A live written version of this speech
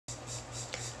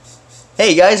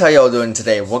Hey guys, how y'all doing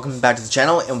today? Welcome back to the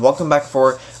channel, and welcome back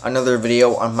for another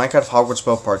video on Minecraft Hogwarts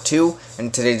Build Part 2,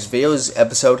 and today's video is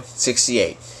episode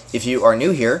 68. If you are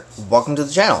new here, welcome to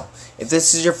the channel. If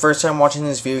this is your first time watching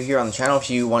this video here on the channel,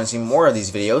 if you want to see more of these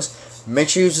videos, make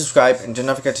sure you subscribe and do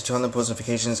not forget to turn on the post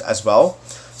notifications as well,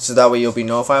 so that way you'll be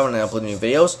notified when I upload new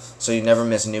videos, so you never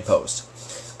miss a new post.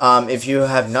 If you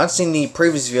have not seen the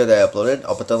previous video that I uploaded,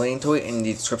 I'll put the link to it in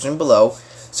the description below,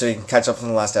 so you can catch up on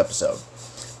the last episode.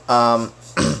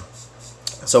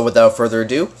 So without further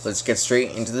ado, let's get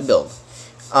straight into the build.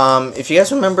 If you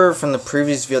guys remember from the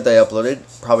previous video that I uploaded,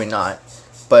 probably not,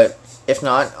 but if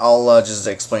not, I'll just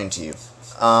explain to you.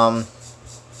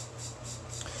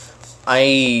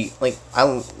 I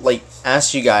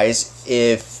asked you guys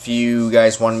if you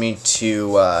guys wanted me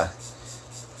to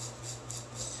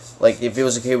if it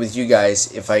was okay with you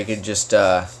guys if I could just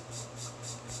try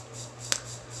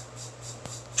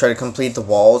to complete the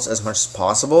walls as much as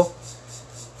possible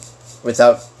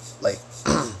without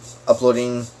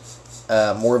uploading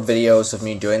more videos of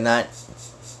me doing that.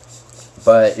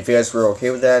 But if you guys were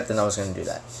okay with that, then I was going to do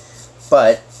that.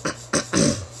 But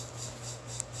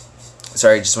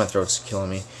sorry, just my throat's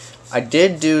killing me. I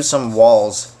did do some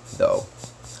walls though.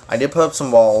 I did put up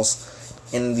some walls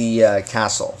in the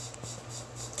castle.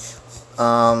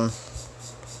 But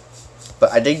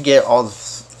I did get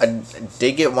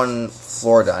one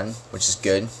floor done, which is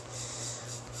good.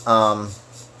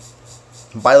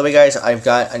 By the way, guys, I've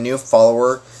got a new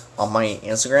follower on my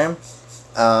Instagram.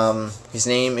 His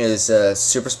name is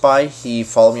Super Spy. He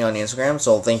followed me on Instagram,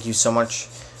 so thank you so much.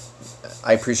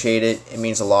 I appreciate it. It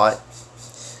means a lot.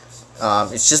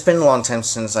 It's just been a long time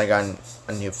since I got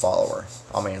a new follower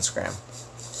on my Instagram.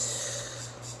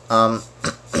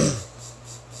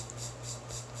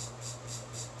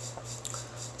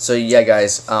 So yeah,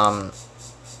 guys,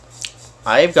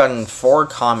 I've gotten 4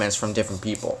 comments from different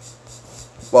people.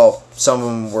 Well, some of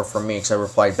them were from me because I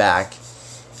replied back.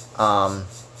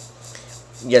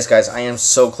 Yes, guys, I am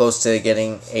so close to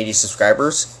getting 80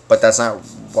 subscribers, but that's not,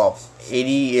 well,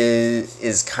 80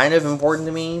 is kind of important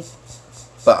to me,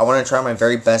 but I want to try my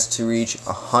very best to reach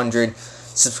 100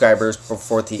 subscribers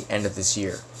before the end of this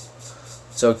year.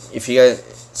 So if you guys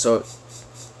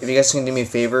can do me a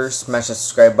favor, smash that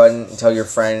subscribe button and tell your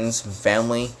friends and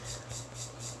family,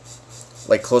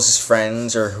 like closest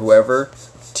friends or whoever,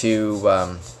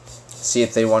 to see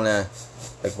if they want to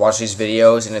watch these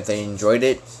videos, and if they enjoyed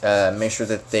it, make sure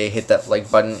that they hit that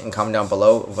like button and comment down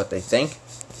below what they think.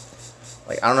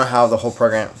 I don't know how the whole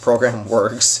program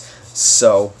works,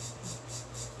 so,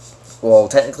 well,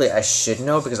 technically I should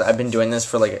know because I've been doing this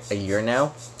for a year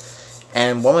now,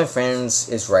 and one of my friends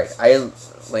is right. A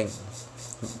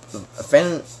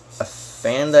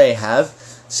fan that I have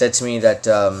said to me that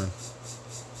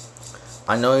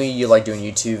I know you like doing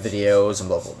YouTube videos and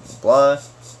blah blah blah blah.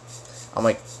 I'm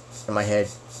like, in my head,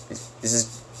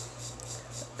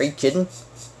 are you kidding?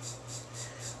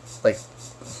 Are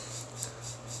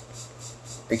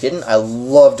you kidding? I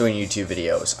love doing YouTube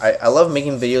videos. I love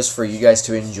making videos for you guys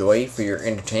to enjoy, for your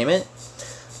entertainment.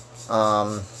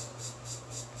 And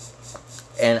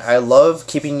I love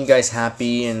keeping you guys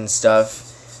happy and stuff.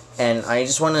 And I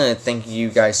just want to thank you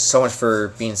guys so much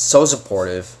for being so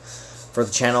supportive for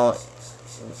the channel,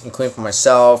 including for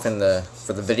myself and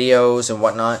for the videos and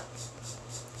whatnot.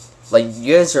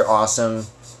 You guys are awesome.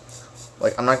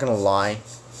 I'm not gonna lie.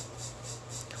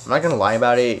 I'm not gonna lie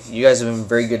about it. You guys have been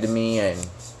very good to me and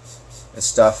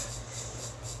stuff.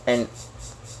 And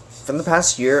from the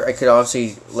past year, I could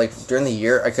obviously, during the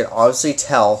year, I could obviously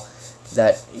tell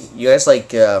that you guys like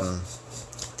the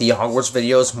Hogwarts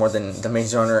videos more than the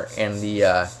Maze Runner and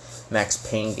the Max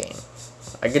Payne game.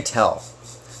 I could tell,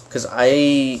 because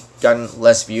I gotten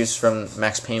less views from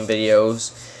Max Payne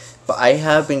videos, but I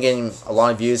have been getting a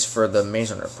lot of views for the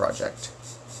Maze Runner project.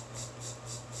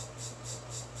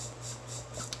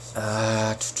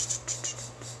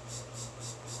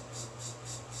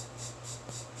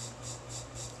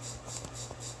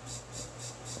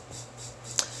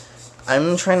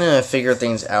 I'm trying to figure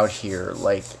things out here,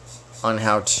 on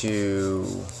how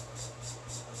to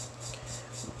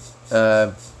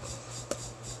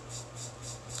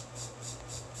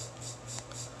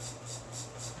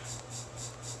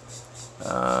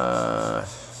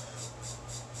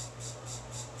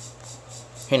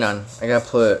hang on, I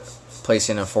gotta place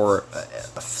in a floor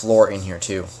in here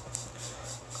too.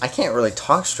 I can't really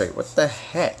talk straight. What the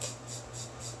heck?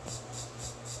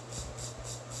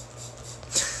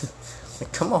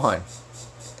 Come on.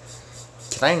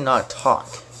 Can I not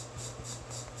talk?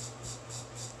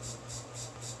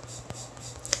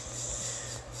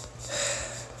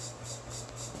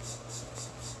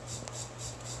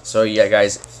 So yeah,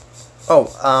 guys.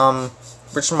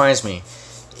 Which reminds me,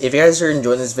 if you guys are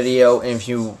enjoying this video, and if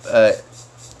you,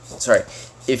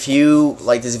 if you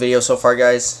like this video so far,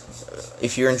 guys,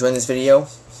 if you're enjoying this video,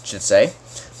 should say,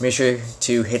 make sure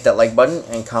to hit that like button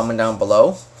and comment down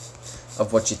below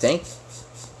of what you think.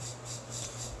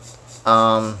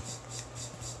 And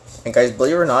guys,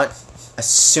 believe it or not, as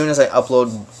soon as I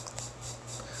upload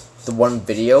the one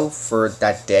video for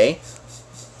that day,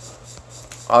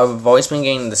 I've always been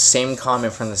getting the same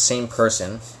comment from the same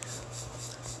person.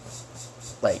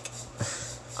 Like,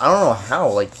 I don't know how,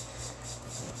 like,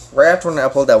 right after when I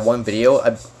upload that one video,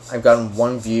 I've gotten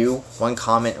one view, one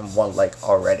comment, and one like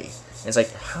already. And it's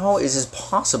like, how is this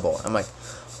possible? I'm like,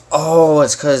 oh,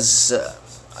 it's because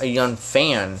a young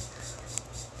fan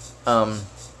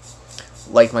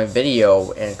liked my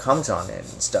video and commented on it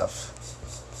and stuff.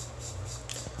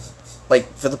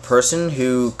 Like, for the person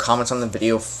who comments on the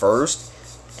video first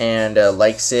and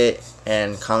likes it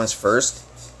and comments first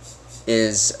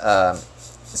is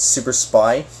Super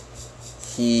Spy.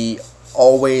 He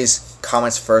always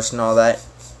comments first and all that.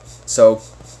 So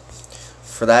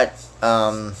for that,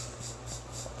 I'm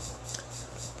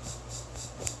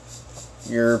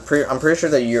pretty sure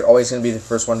that you're always going to be the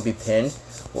first one to be pinned.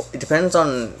 Well, it depends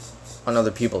on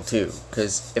other people too,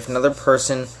 because if another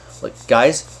person, like,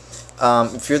 guys,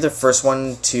 if you're the first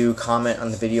one to comment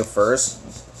on the video first,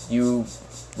 you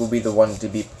will be the one to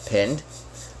be pinned.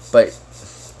 But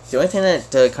the only thing that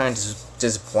kind of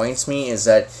disappoints me is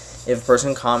that if a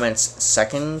person comments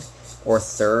second or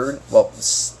third, well,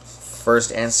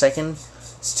 first and second,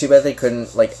 it's too bad they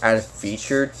couldn't like add a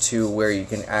feature to where you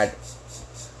can add,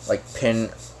 like, pin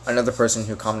another person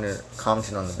who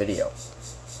commented on the video.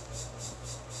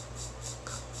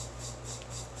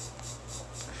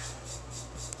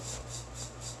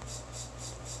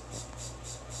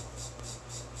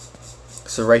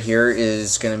 So right here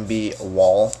is going to be a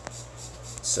wall.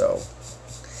 So,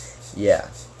 yeah.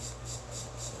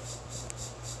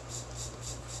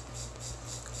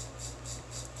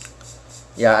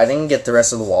 Yeah, I didn't get the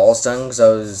rest of the walls done because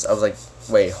I was like,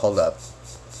 wait, hold up.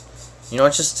 You know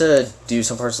what, just to do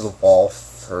some parts of the wall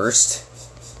first.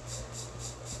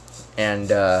 And,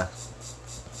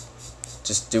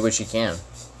 just do what you can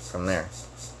from there.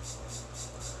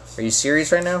 Are you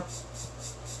serious right now?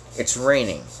 It's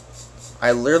raining.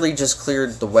 I literally just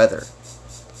cleared the weather.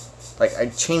 Like, I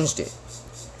changed it.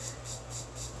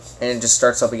 And it just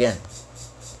starts up again.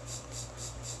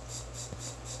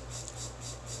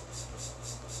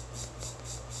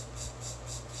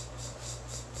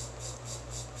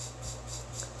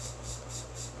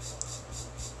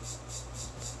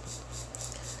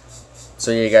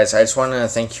 So yeah, guys, I just want to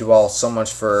thank you all so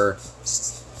much for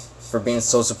being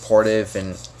so supportive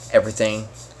and everything,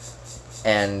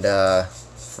 and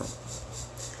for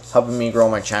helping me grow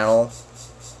my channel,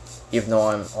 even though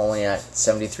I'm only at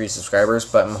 73 subscribers,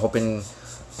 but I'm hoping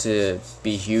to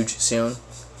be huge soon,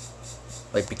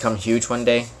 like become huge one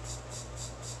day.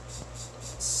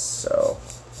 So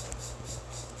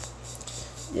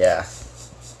yeah.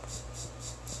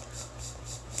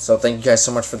 So thank you guys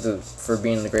so much for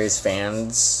being the greatest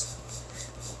fans,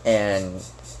 and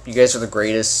you guys are the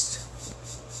greatest.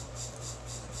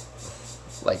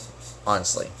 Like,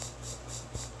 honestly,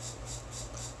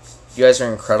 you guys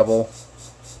are incredible.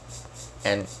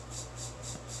 And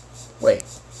wait,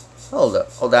 hold up.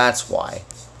 Oh, that's why.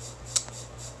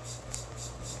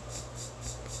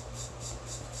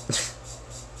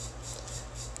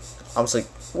 I was like,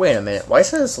 wait a minute, why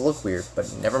does this look weird?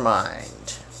 But never mind.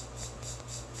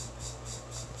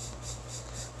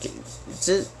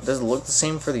 Does it look the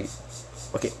same for the...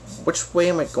 Okay, which way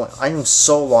am I going? I am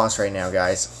so lost right now,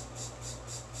 guys.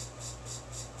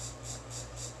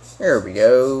 There we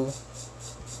go.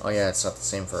 Oh yeah, it's not the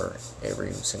same for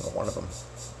every single one of them.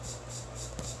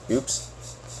 Oops.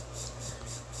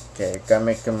 Okay, gotta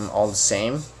make them all the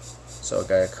same. So I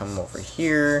gotta come over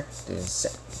here, do the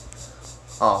same.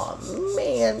 Aw,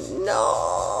 man,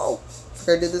 no! I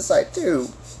forgot to do this side too.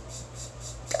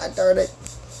 God darn it.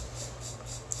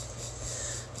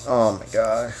 Oh my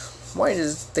god. Why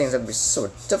does things have to be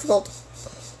so difficult?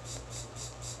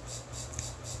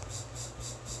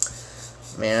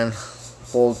 Man.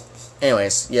 Well,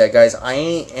 anyways, yeah, guys, I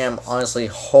am honestly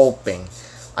hoping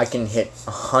I can hit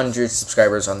 100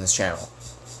 subscribers on this channel.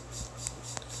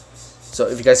 So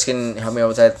if you guys can help me out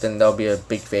with that, then that'll be a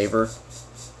big favor.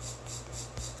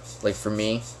 Like, for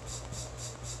me.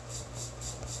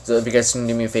 So if you guys can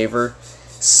do me a favor,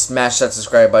 smash that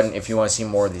subscribe button if you want to see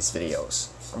more of these videos.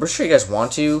 I'm pretty sure you guys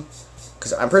want to,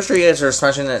 because I'm pretty sure you guys are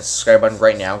smashing that subscribe button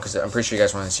right now, because I'm pretty sure you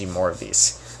guys want to see more of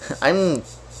these. I'm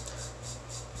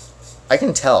I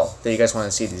can tell that you guys want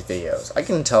to see these videos. I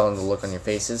can tell in the look on your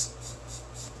faces.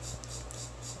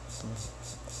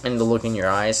 And the look in your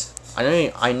eyes.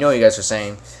 I know you guys are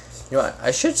saying, you know what,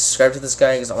 I should subscribe to this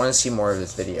guy because I want to see more of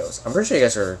his videos. I'm pretty sure you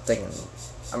guys are thinking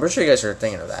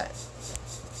of that.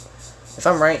 If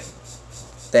I'm right,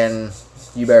 then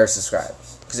you better subscribe.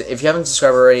 Because if you haven't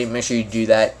subscribed already, make sure you do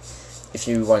that if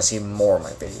you want to see more of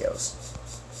my videos.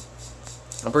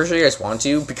 I'm pretty sure you guys want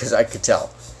to, because I could tell.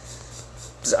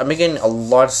 Because I've been getting a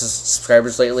lot of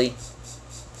subscribers lately.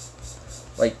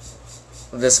 Like,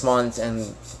 this month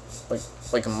and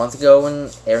like a month ago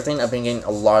and everything, I've been getting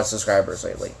a lot of subscribers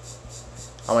lately.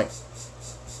 I'm like,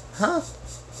 huh?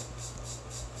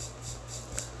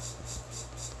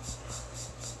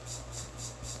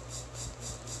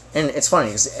 And it's funny,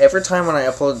 because every time when I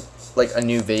upload, like, a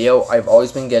new video, I've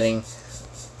always been getting,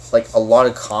 like, a lot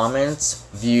of comments,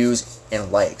 views,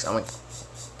 and likes. I'm like,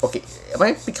 okay, am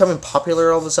I becoming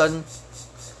popular all of a sudden?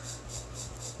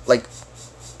 Like,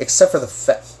 except for the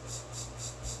fact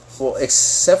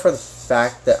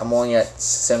that I'm only at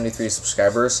 73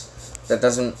 subscribers, that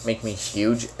doesn't make me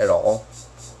huge at all.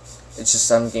 It's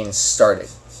just I'm getting started,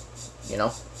 you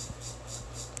know?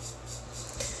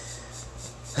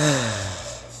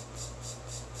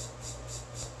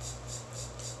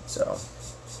 So,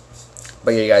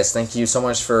 but yeah, guys, thank you so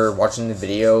much for watching the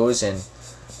videos and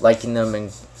liking them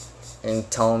and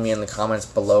telling me in the comments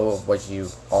below what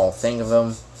you all think of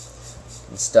them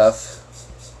and stuff.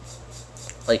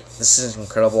 Like, this is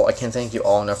incredible. I can't thank you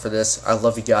all enough for this. I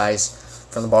love you guys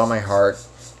from the bottom of my heart.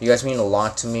 You guys mean a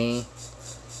lot to me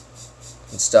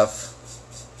and stuff.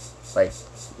 Like,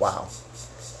 wow.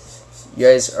 You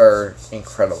guys are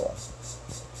incredible.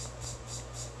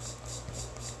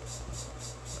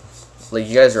 Like,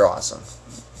 you guys are awesome.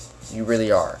 You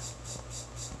really are.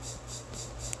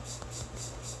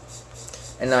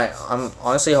 And I'm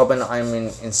honestly hoping I'm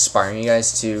inspiring you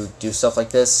guys to do stuff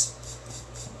like this.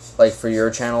 Like, for your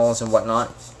channels and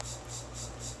whatnot.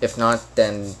 If not,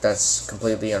 then that's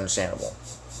completely understandable.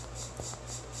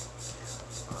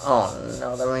 Oh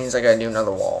no, that means I gotta do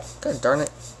another wall. God darn it.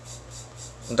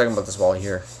 I'm talking about this wall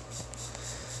here.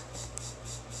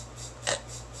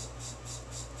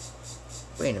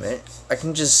 Wait a minute. I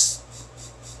can just...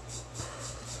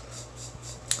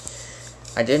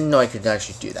 I didn't know I could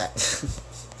actually do that.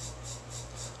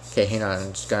 Okay, hang on.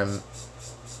 I'm just gonna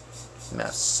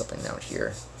mess something out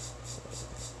here.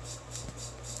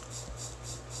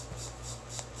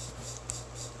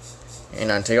 And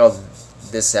I'll take all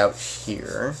this out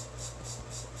here.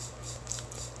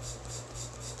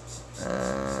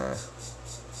 One,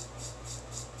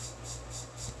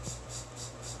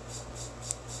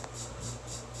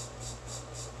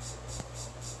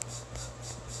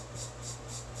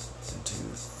 two,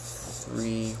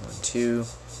 three, 1, 2.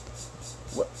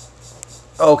 What?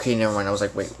 Okay, never mind. I was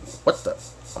like, wait, what the?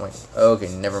 I'm like, okay,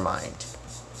 never mind.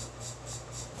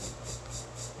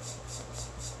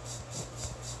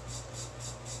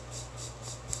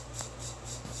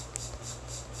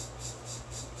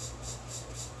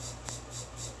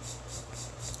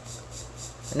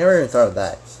 I never even thought of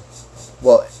that.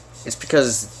 Well, it's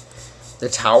because the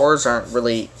towers aren't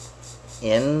really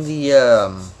in the,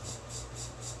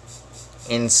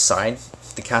 inside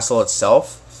the castle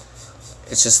itself.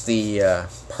 It's just the,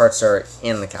 parts are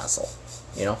in the castle,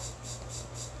 you know?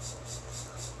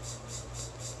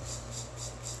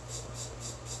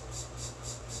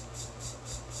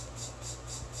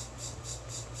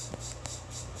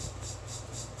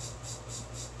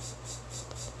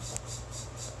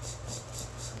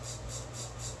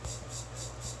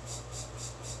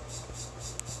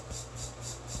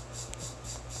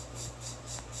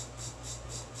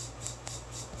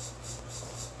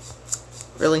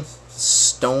 Really?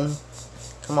 Stone?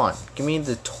 Come on, give me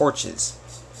the torches.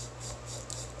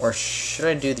 Or should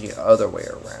I do the other way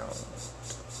around?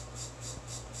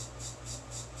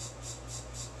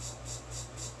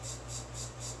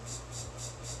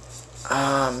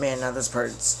 Ah, man, now this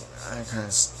part's I'm kind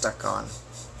of stuck on.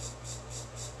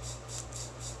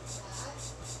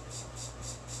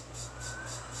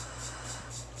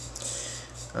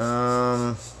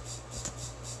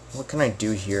 What can I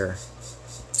do here?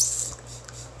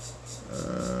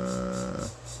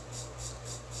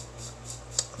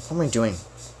 What am I doing?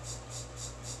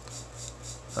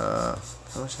 How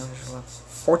much time is left?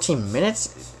 14 minutes?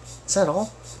 Is that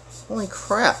all? Holy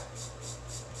crap.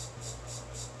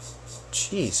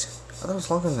 Jeez. I thought it was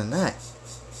longer than that.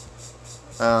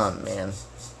 Oh, man.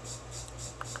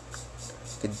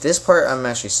 Okay, this part I'm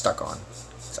actually stuck on.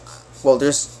 Well,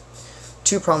 there's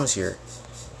two problems here.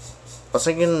 I was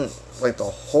thinking, like, the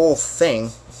whole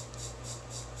thing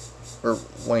Or,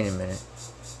 wait a minute.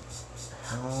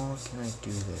 How can I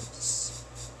do this?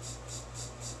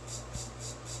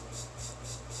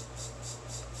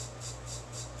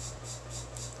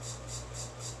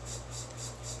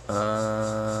 Can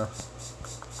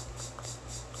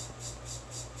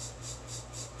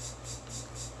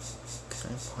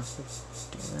I possibly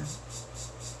do that?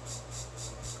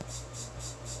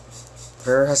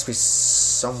 There has to be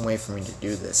some way for me to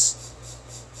do this.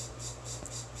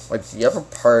 Like, the upper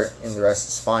part and the rest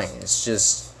is fine. It's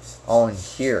just all in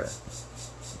here.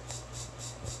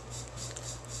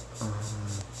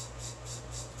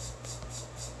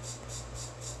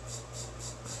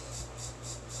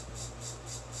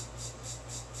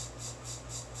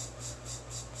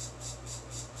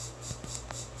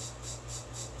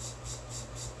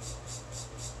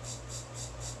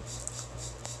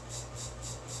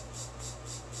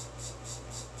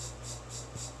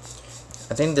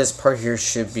 I think this part here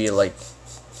should be like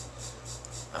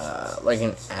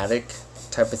an attic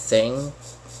type of thing.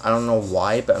 I don't know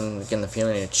why, but I'm getting the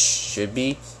feeling it should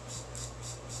be.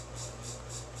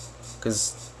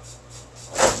 Because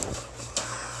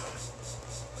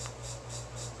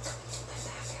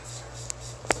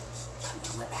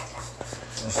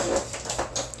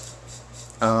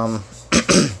how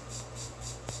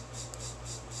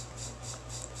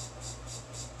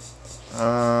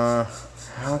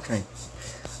can I...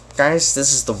 Guys,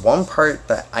 this is the one part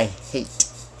that I hate.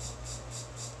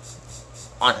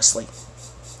 Honestly.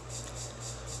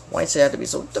 Why does it have to be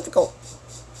so difficult?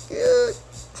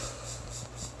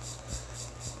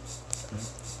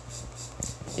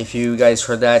 If you guys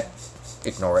heard that,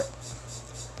 ignore it.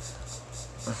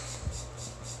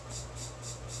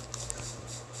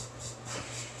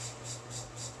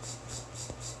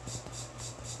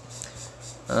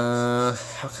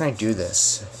 How can I do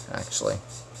this, actually?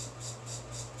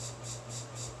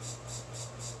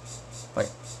 Like,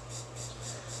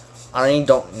 I really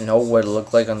don't know what it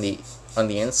looked like on the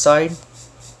inside,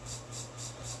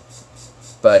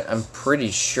 but I'm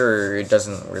pretty sure it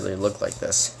doesn't really look like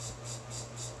this.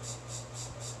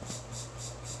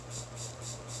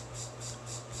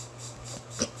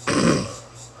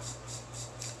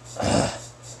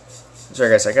 Sorry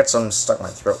guys, I got something stuck in my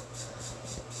throat.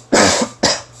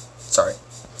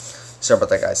 Sorry about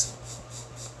that, guys.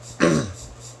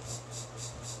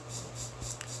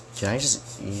 Can I just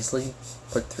easily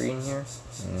put 3 in here?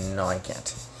 No, I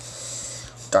can't.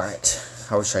 Darn it.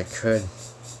 I wish I could.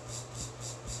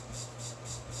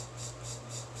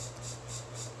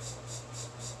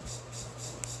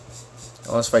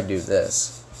 Unless if I do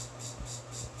this.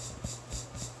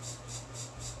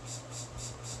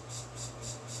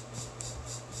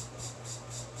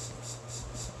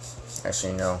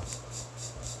 Actually, no.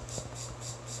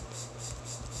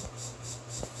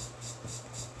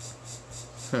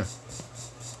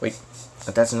 Wait,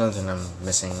 that's another thing I'm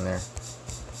missing there.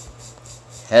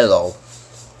 Hello.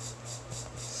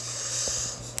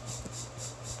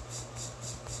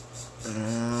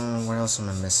 What else am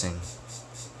I missing?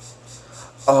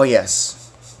 Oh,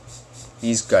 yes.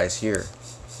 These guys here.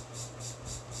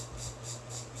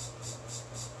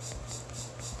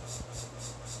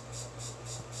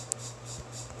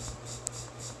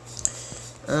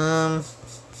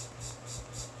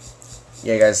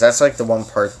 Yeah, guys, that's like the one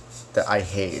part that I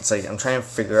hate. It's like I'm trying to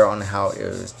figure out on how it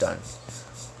was done.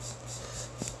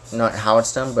 Not how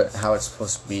it's done, but how it's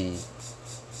supposed to be,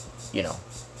 you know.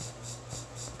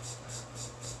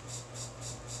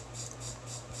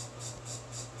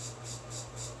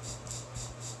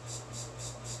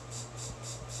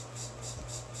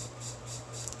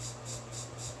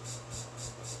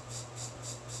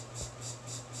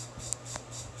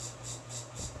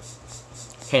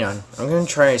 Hang on, I'm gonna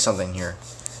try something here.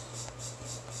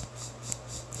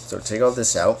 So take all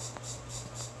this out.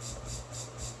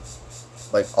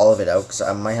 Like all of it out, because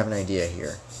I might have an idea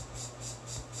here.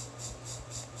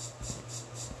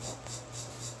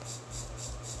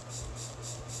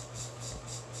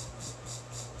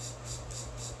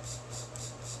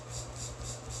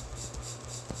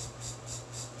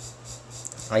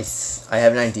 I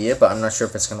have an idea, but I'm not sure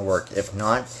if it's gonna work. If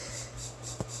not,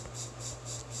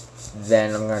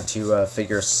 then I'm going to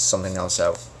figure something else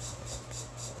out.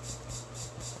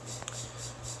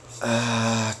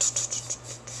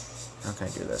 How can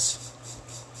I do this?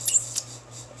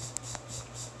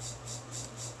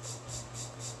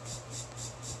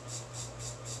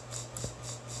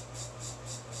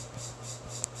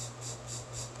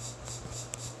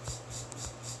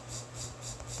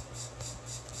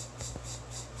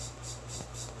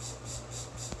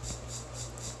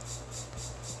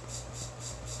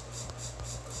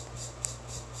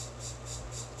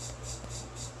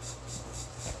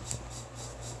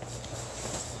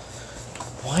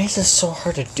 Why is this so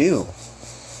hard to do?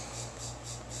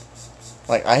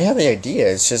 Like, I have the idea,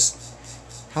 it's just,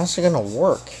 how's it gonna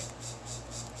work?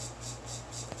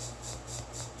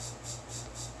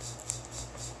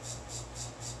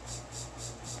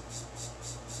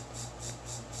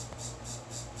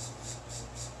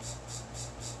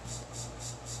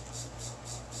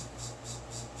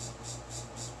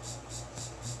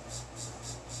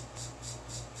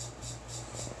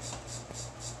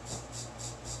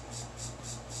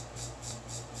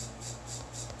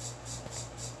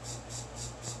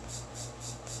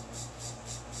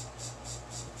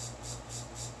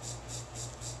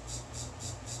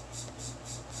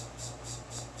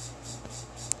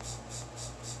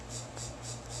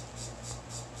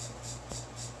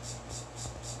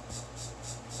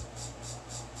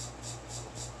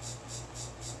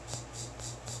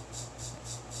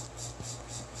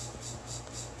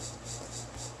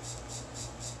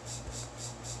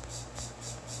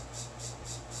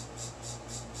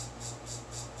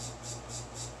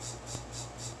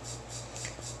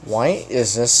 Why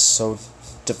is this so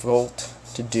difficult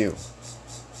to do?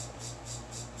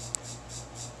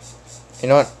 You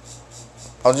know what?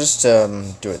 I'll just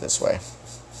do it this way.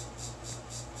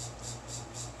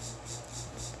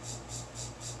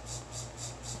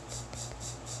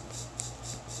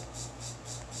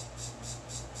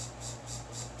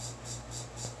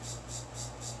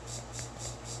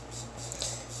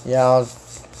 Yeah, I'll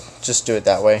just do it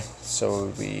that way, so it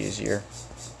would be easier.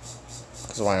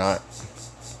 Because why not?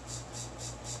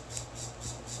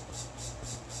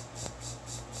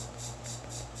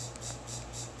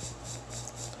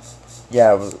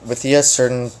 Yeah, with the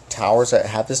certain towers that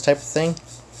have this type of thing.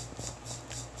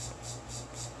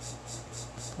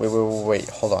 Wait,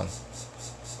 hold on.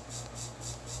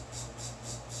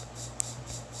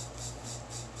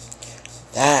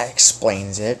 That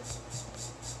explains it.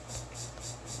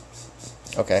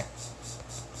 Okay.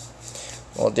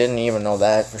 Well, didn't even know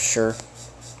that for sure.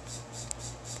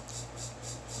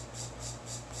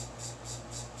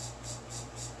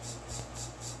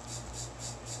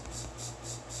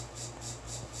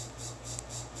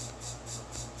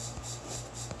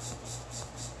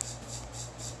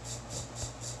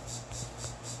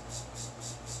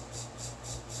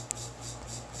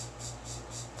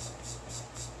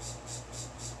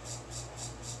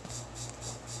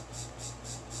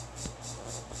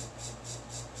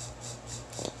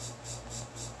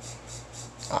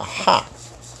 Aha!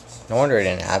 No wonder I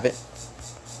didn't have it.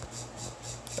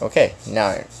 Okay,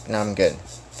 now I'm good.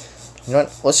 You know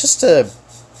what? Let's just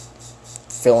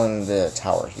fill in the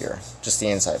tower here, just the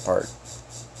inside part.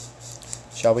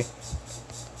 Shall we?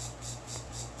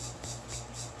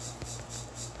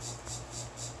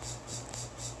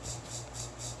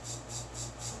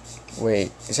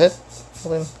 Wait, is that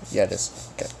filled in? Yeah, it is.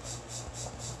 Okay.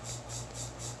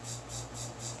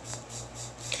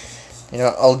 You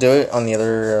know, I'll do it on the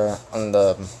other, on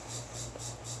the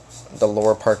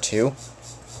lower part too.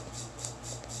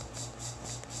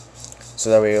 So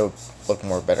that way it'll look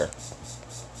more better.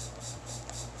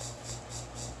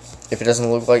 If it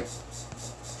doesn't look like...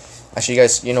 Actually,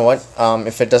 guys, you know what?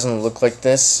 If it doesn't look like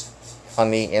this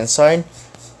on the inside,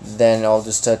 then I'll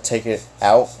just take it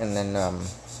out and then...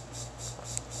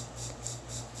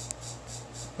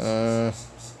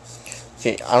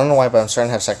 okay, I don't know why, but I'm starting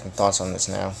to have second thoughts on this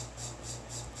now.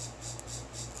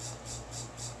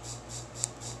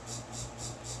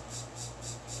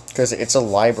 Because it's a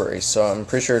library, so I'm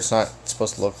pretty sure it's not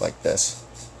supposed to look like this.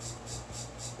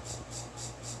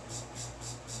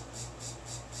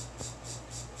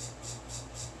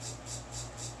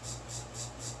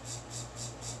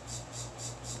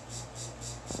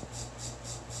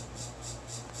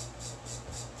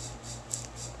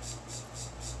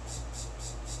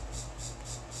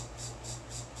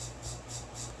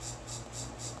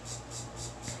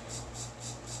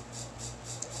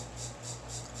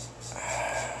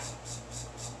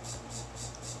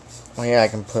 Oh yeah, I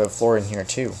can put a floor in here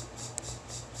too.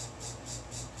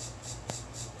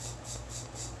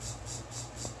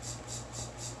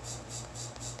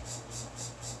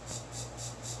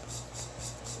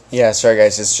 Yeah, sorry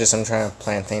guys, it's just I'm trying to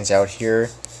plan things out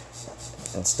here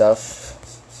and stuff.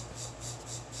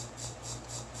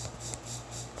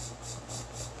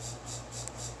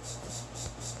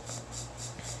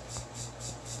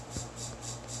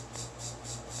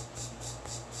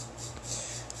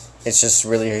 It's just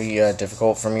really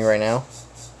difficult for me right now,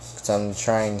 because I'm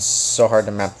trying so hard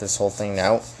to map this whole thing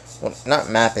out. Well, not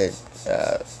map it,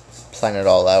 plan it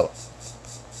all out.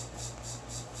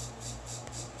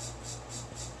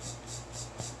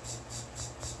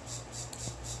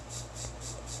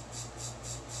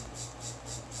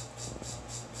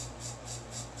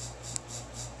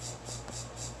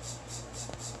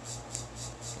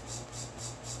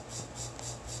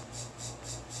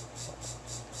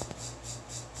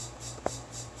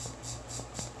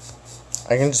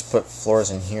 I can just put floors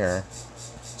in here,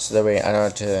 so that way I don't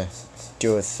have to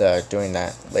deal with doing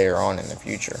that later on in the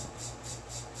future.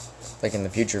 Like in the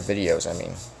future videos, I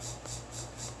mean.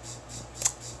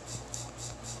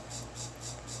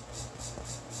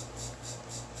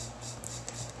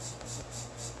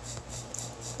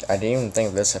 I didn't even think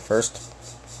of this at first.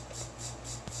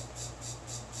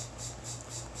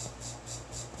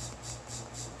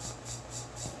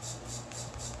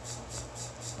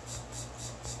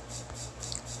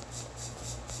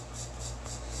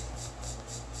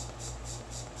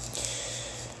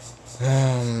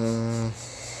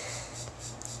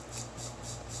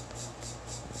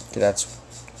 Okay, that's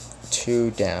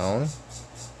 2 down.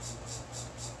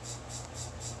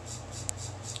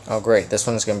 Oh great, this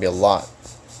one's going to be a lot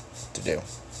to do.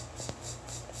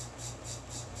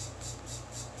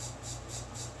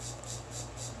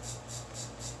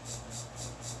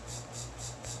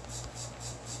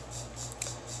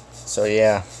 So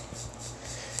yeah,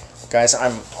 guys,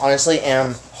 I'm honestly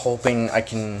am hoping I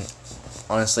can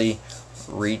honestly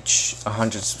reach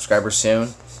 100 subscribers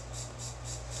soon.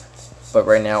 But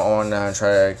right now I want to try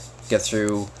to get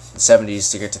through the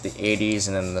 70s to get to the 80s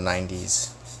and then the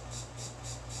 90s.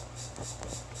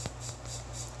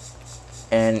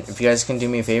 And if you guys can do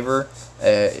me a favor,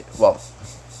 well,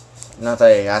 not that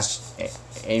I asked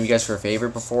any of you guys for a favor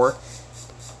before,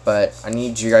 but I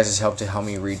need you guys' help to help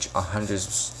me reach 100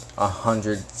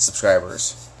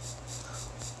 subscribers.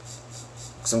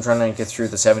 Because I'm trying to get through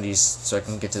the 70s so I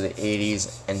can get to the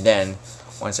 80s, and then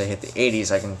once I hit the 80s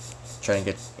I can try to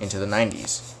get into the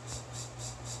 90s.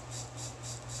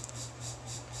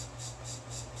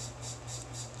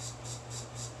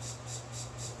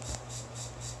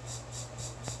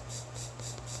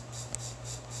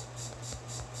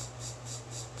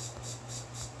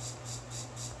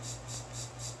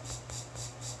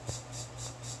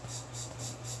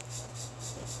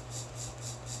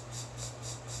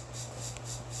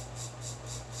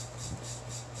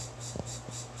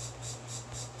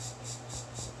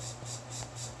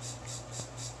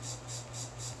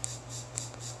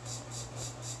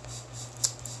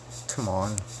 Come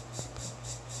on.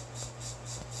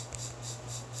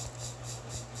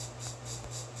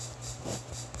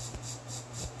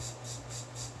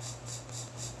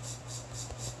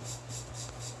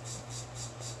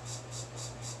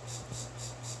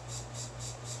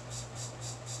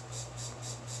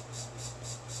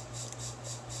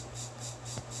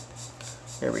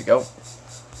 Here we go.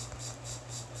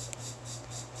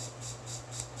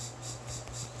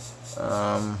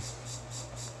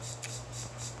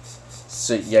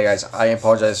 So yeah, guys, I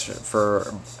apologize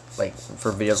for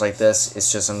videos like this.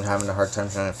 It's just I'm having a hard time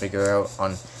trying to figure out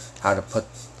on how to put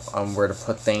where to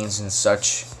put things and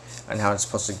such, and how it's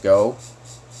supposed to go.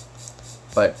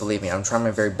 But believe me, I'm trying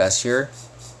my very best here.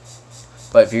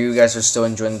 But if you guys are still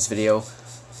enjoying this video,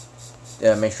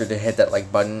 make sure to hit that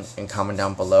like button and comment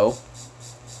down below,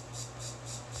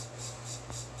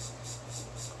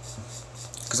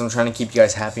 because I'm trying to keep you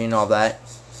guys happy and all that,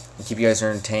 and keep you guys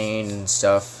entertained and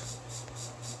stuff.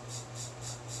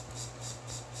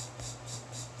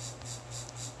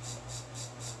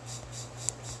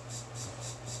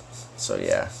 So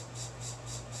yeah.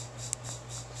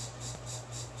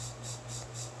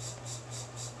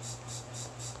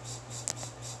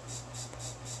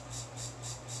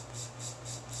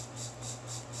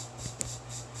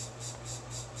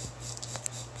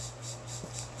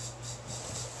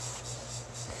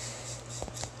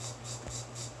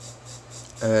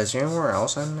 Is there anywhere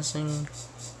else I'm missing?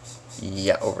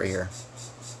 Yeah, over here.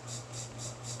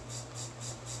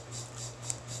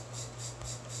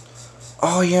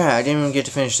 Oh yeah, I didn't even get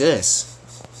to finish this.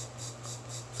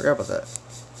 Forgot about that.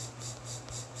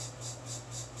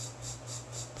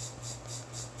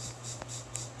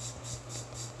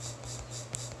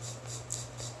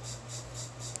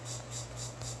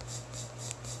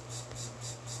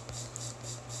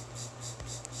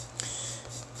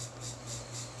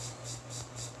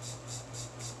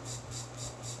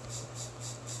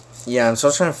 Yeah, I'm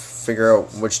still trying to figure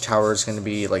out which tower is going to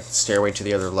be like the stairway to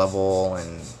the other level,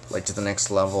 and like to the next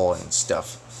level and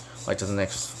stuff, like to the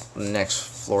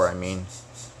next floor. I mean,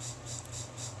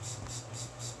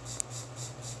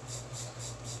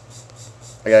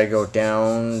 I gotta go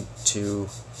down to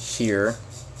here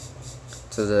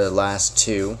to the last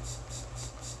 2,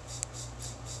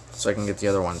 so I can get the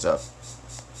other ones up.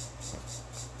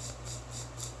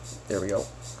 There we go.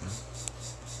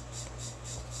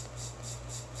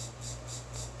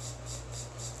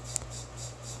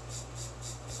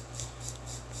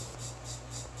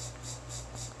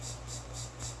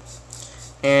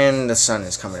 And the sun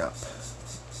is coming up,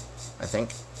 I think.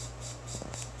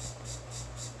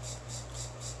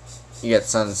 Yeah, the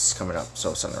sun's coming up,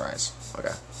 so sunrise.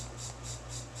 Okay.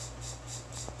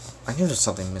 I knew there's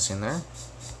something missing there.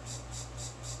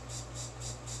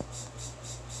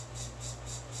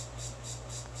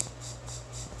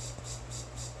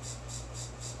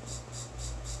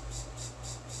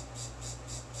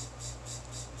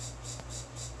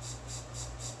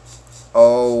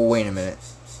 Oh, wait a minute.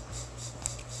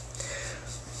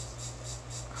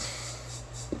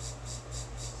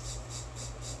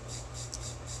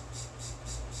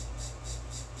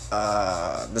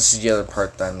 This is the other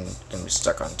part that I'm gonna be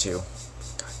stuck on too.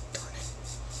 God darn it.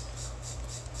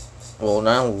 Well,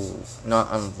 not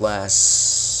unless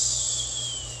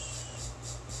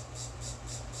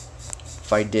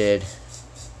if I did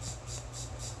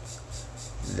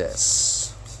this.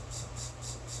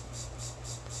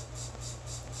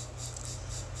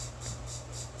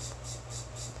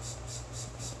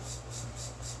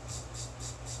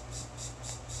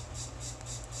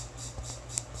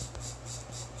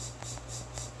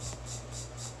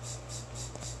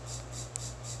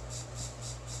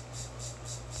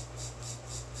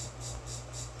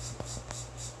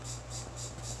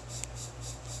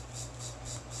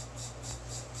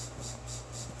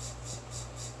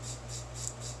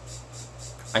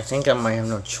 I think I might have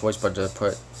no choice but to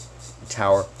put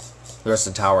the rest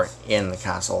of the tower in the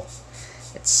castle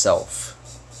itself.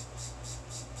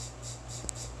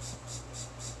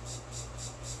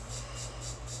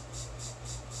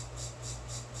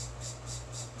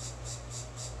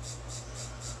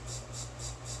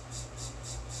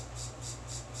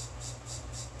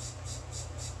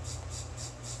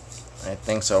 I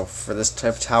think so. For this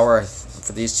type of tower,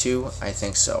 for these two, I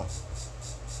think so.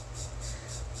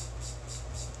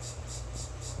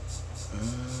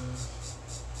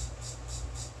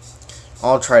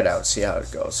 I'll try it out, see how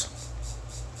it goes.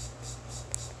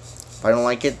 If I don't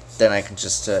like it, then I can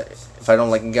just, if I don't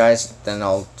like it, guys, then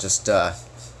I'll just,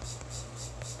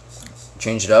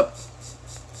 change it up.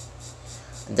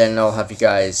 Then I'll have you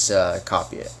guys,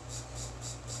 copy it.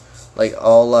 Like,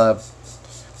 I'll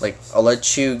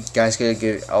let you guys get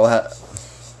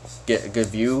a good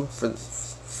view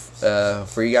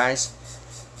for you guys,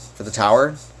 for the tower.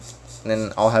 And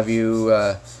then I'll have you,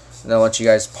 then I'll let you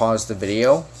guys pause the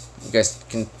video. You guys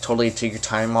can totally take your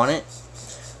time on it,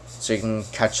 so you can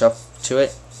catch up to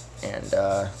it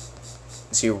and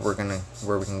see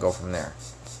where we can go from there.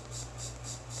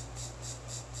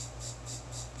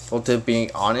 Well, to be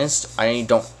honest, I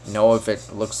don't know if it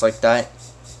looks like that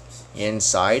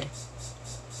inside.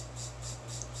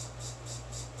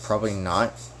 Probably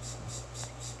not.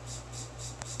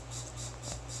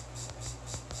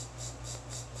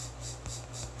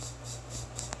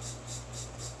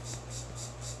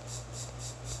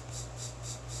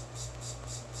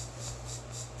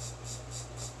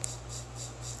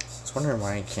 I was wondering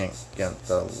why I can't get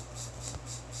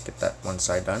that one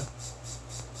side done.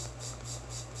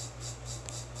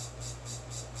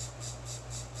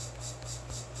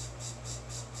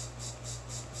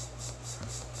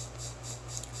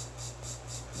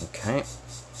 Okay.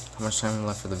 How much time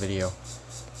left for the video?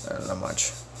 Not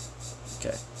much.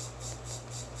 Okay.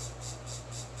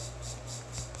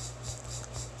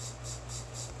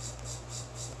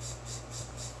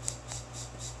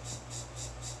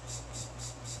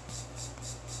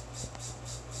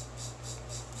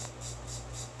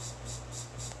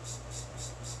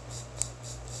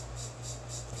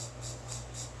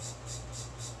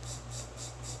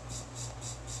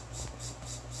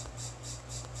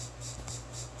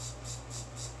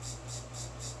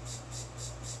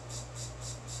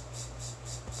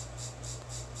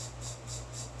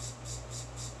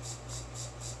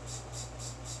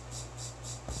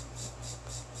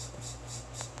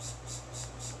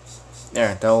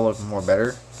 There, that'll look more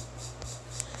better.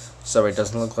 So it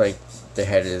doesn't look like the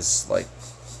head is like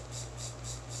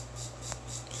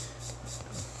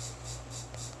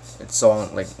it's all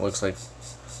like looks like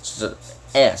so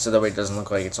that way it doesn't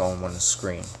look like it's all on one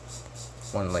screen,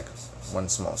 one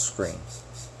small screen.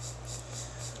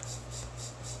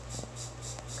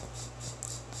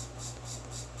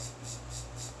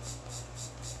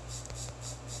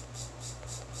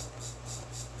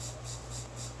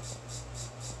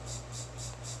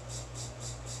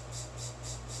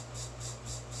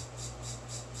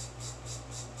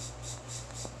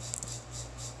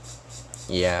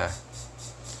 Yeah.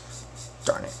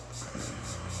 Darn it.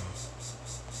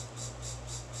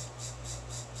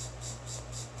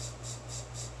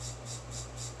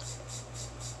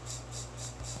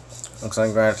 Looks like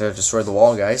I'm gonna have to destroy the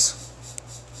wall, guys.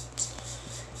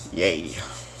 Yay.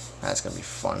 That's gonna be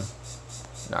fun.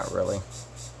 Not really.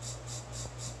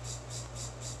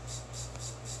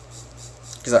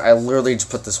 Because I literally just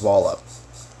put this wall up.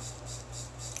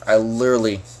 I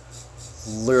literally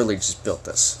just built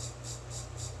this.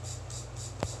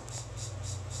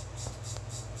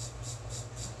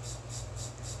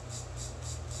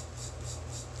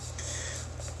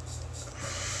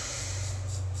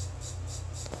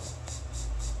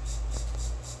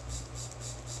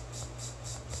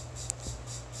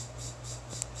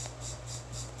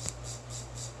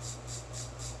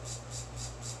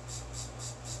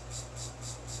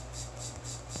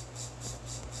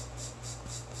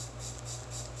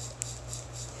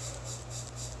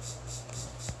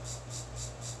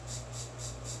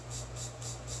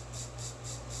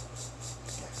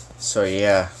 So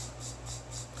yeah,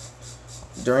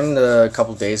 during the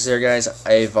couple days there, guys,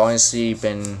 I've honestly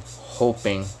been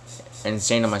hoping and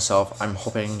saying to myself, I'm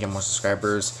hoping I can get more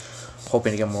subscribers,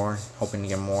 hoping to get more, blah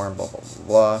blah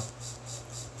blah.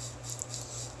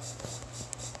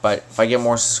 But if I get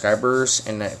more subscribers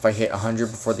and if I hit 100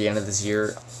 before the end of this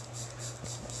year,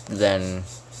 then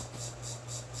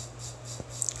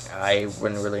I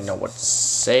wouldn't really know what to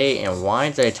say. And why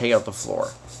did I take out the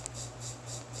floor?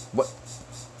 What?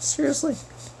 Seriously?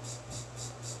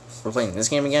 We're playing this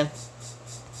game again?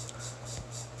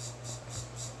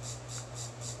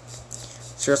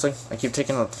 Seriously? I keep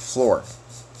taking out the floor.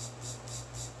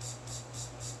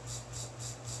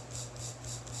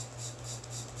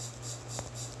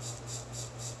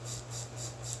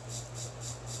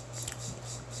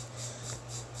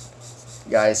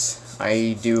 Guys,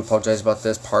 I do apologize about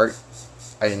this part.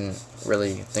 I didn't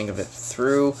really think of it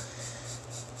through.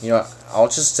 You know what? I'll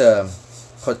just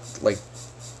put like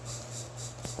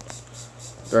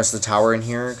the rest of the tower in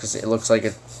here because it looks like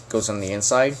it goes on the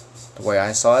inside. The way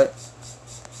I saw it,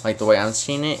 like the way I'm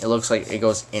seeing it, it looks like it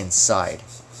goes inside.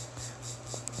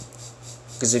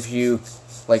 Because if you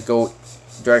like go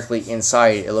directly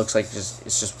inside, it looks like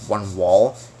it's just one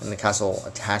wall and the castle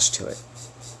attached to it,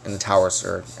 and the towers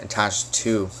are attached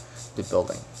to the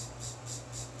building.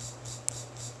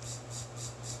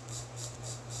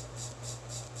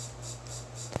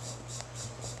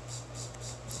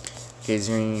 Okay, is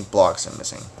there any blocks I'm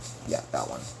missing? Yeah, that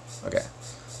one. Okay.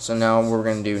 So now what we're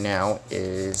going to do now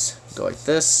is go like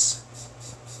this.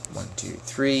 1, 2,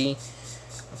 3.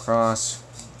 Across.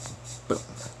 Boom.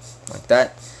 Like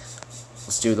that.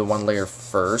 Let's do the one layer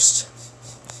first.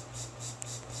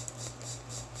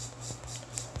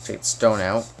 Take the stone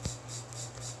out.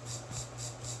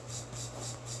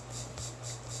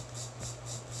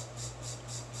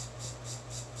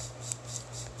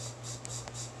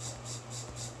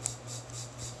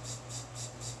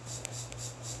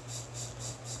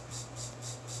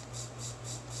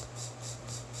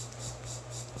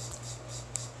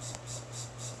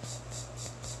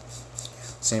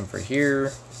 Same for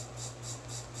here.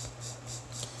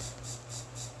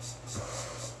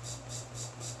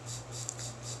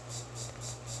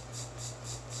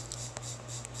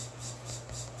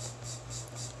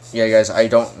 Yeah, guys, I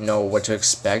don't know what to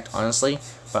expect, honestly,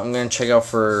 but I'm going to check out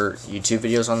for YouTube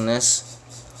videos on this.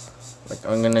 Like,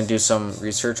 I'm going to do some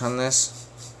research on this.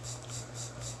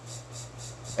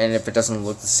 And if it doesn't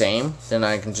look the same, then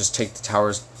I can just take the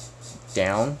towers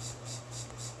down.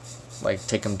 Like,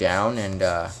 take them down and,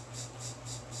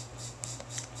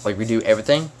 like, redo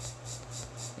everything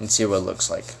and see what it looks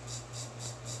like.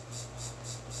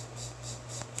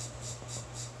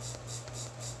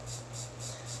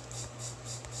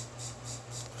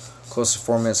 Close to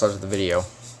 4 minutes left of the video.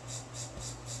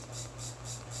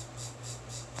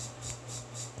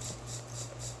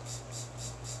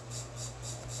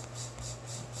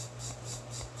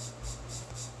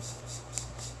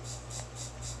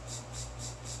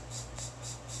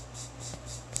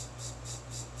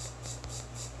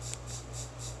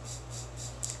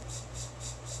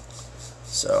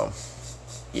 So,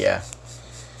 yeah.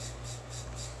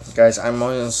 Guys, I'm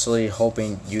honestly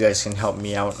hoping you guys can help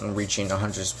me out in reaching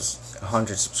 100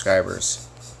 subscribers.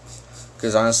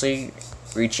 Because honestly,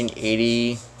 reaching to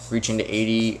 80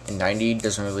 and 90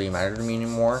 doesn't really matter to me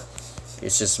anymore.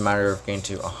 It's just a matter of getting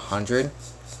to 100.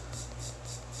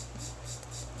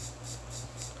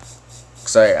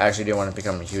 Because I actually do want to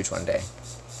become huge one day.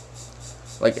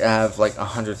 Like, I have like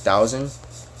 100,000.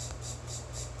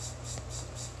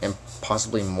 And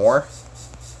possibly more.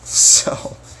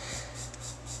 So...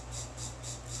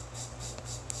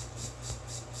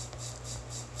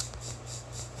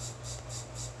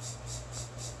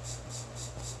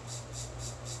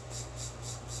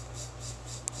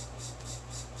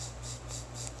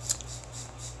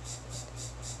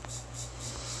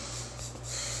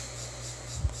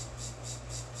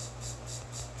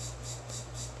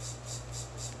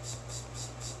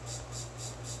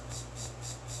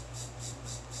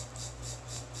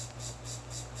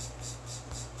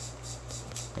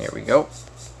 Here we go.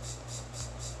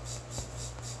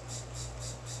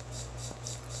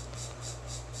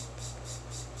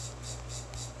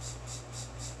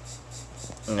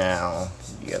 Now,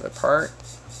 the other part.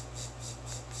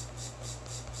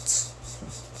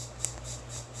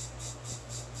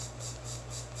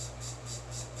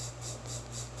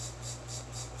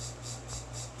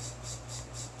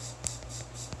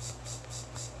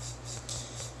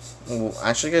 Well,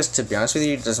 actually, guys, to be honest with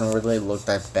you, it doesn't really look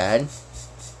that bad.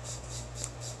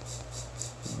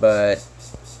 But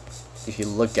if you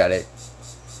look at it,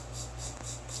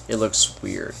 it looks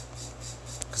weird.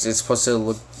 Because it's supposed to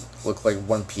look like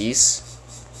one piece,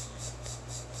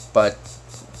 but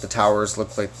the towers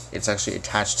look like it's actually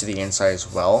attached to the inside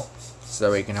as well, so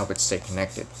that way you can help it stay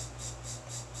connected.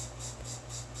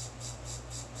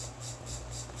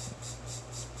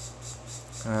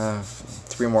 Uh,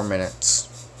 3 more minutes.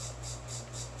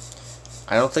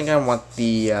 I don't think I want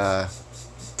the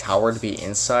tower to be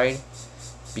inside,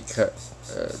 because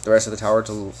the rest of the tower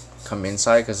to come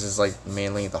inside, because it's like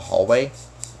mainly the hallway.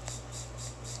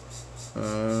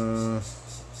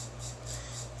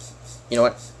 You know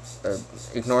what?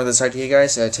 Ignore this idea,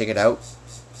 guys. Take it out,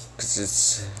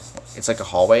 because it's like a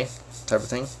hallway type of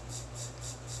thing.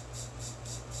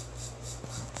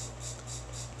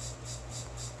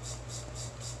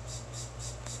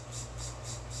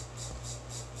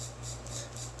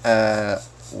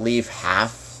 Leave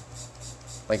half,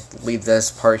 like leave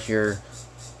this part here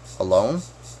alone.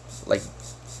 Like,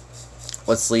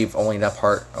 let's leave only that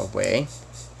part away.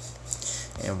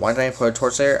 And why did I put a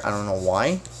torch there? I don't know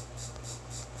why.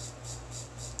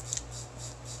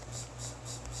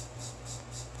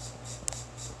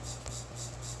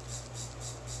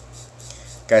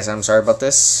 Guys, I'm sorry about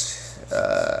this.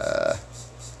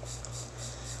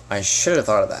 I should have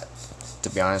thought of that, to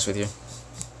be honest with you.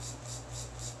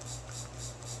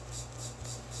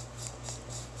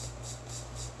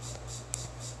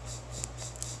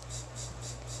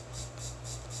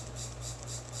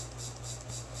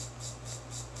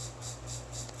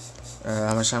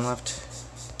 How much time left?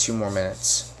 2 more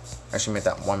minutes. Actually, made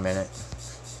that 1 minute.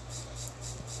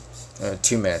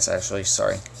 2 minutes, actually,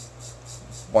 sorry.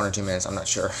 1 or 2 minutes, I'm not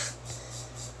sure.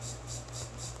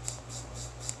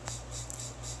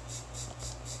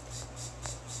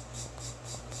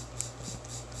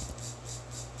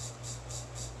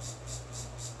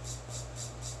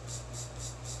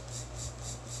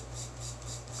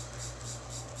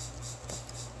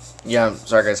 Yeah, I'm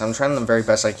sorry guys, I'm trying the very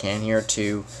best I can here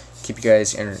to keep you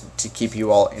guys to keep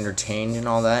you all entertained and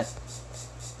all that.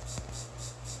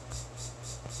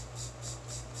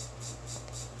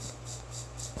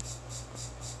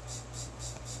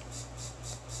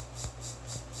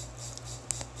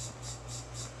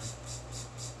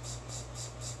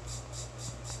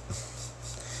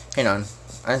 Hang on,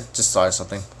 I just thought of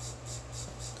something.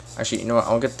 Actually, you know what,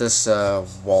 I'll get this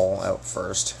wall out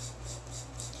first.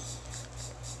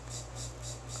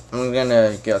 I'm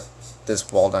gonna get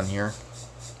this wall done here.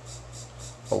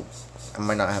 Oh, I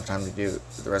might not have time to do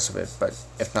the rest of it, but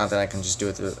if not, then I can just do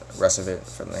it the rest of it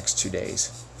for the next 2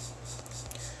 days.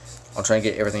 I'll try and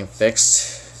get everything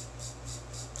fixed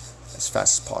as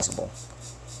fast as possible.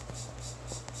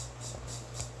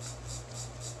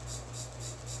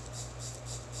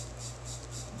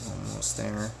 Almost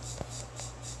there.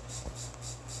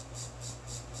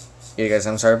 Yeah, guys,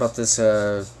 I'm sorry about this.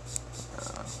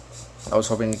 I was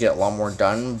hoping to get a lot more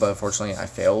done, but unfortunately I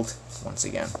failed once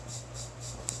again.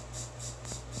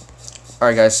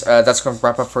 Alright guys, that's going to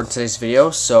wrap up for today's video,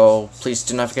 so please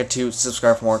do not forget to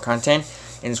subscribe for more content.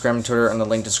 Instagram and Twitter in the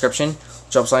link description.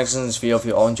 Drop some likes in this video if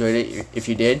you all enjoyed it. If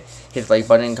you did, hit the like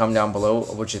button and comment down below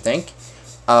what you think.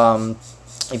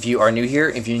 If you are new here,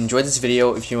 if you enjoyed this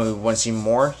video, if you want to see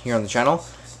more here on the channel,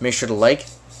 make sure to like,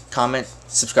 comment,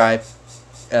 subscribe,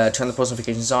 turn the post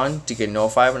notifications on to get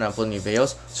notified when I upload new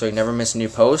videos, so you never miss a new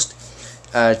post.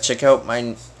 Check out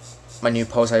my new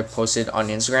post I posted on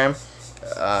Instagram.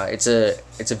 It's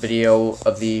a video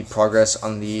of the progress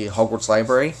on the Hogwarts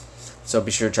library, so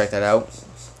be sure to check that out.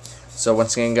 So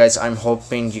once again, guys, I'm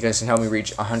hoping you guys can help me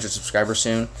reach 100 subscribers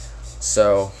soon.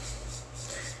 So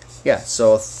yeah,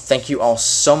 so thank you all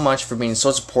so much for being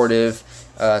so supportive.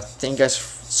 Thank you guys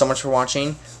so much for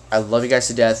watching. I love you guys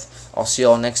to death. I'll see you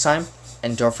all next time.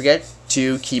 And don't forget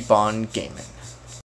to keep on gaming.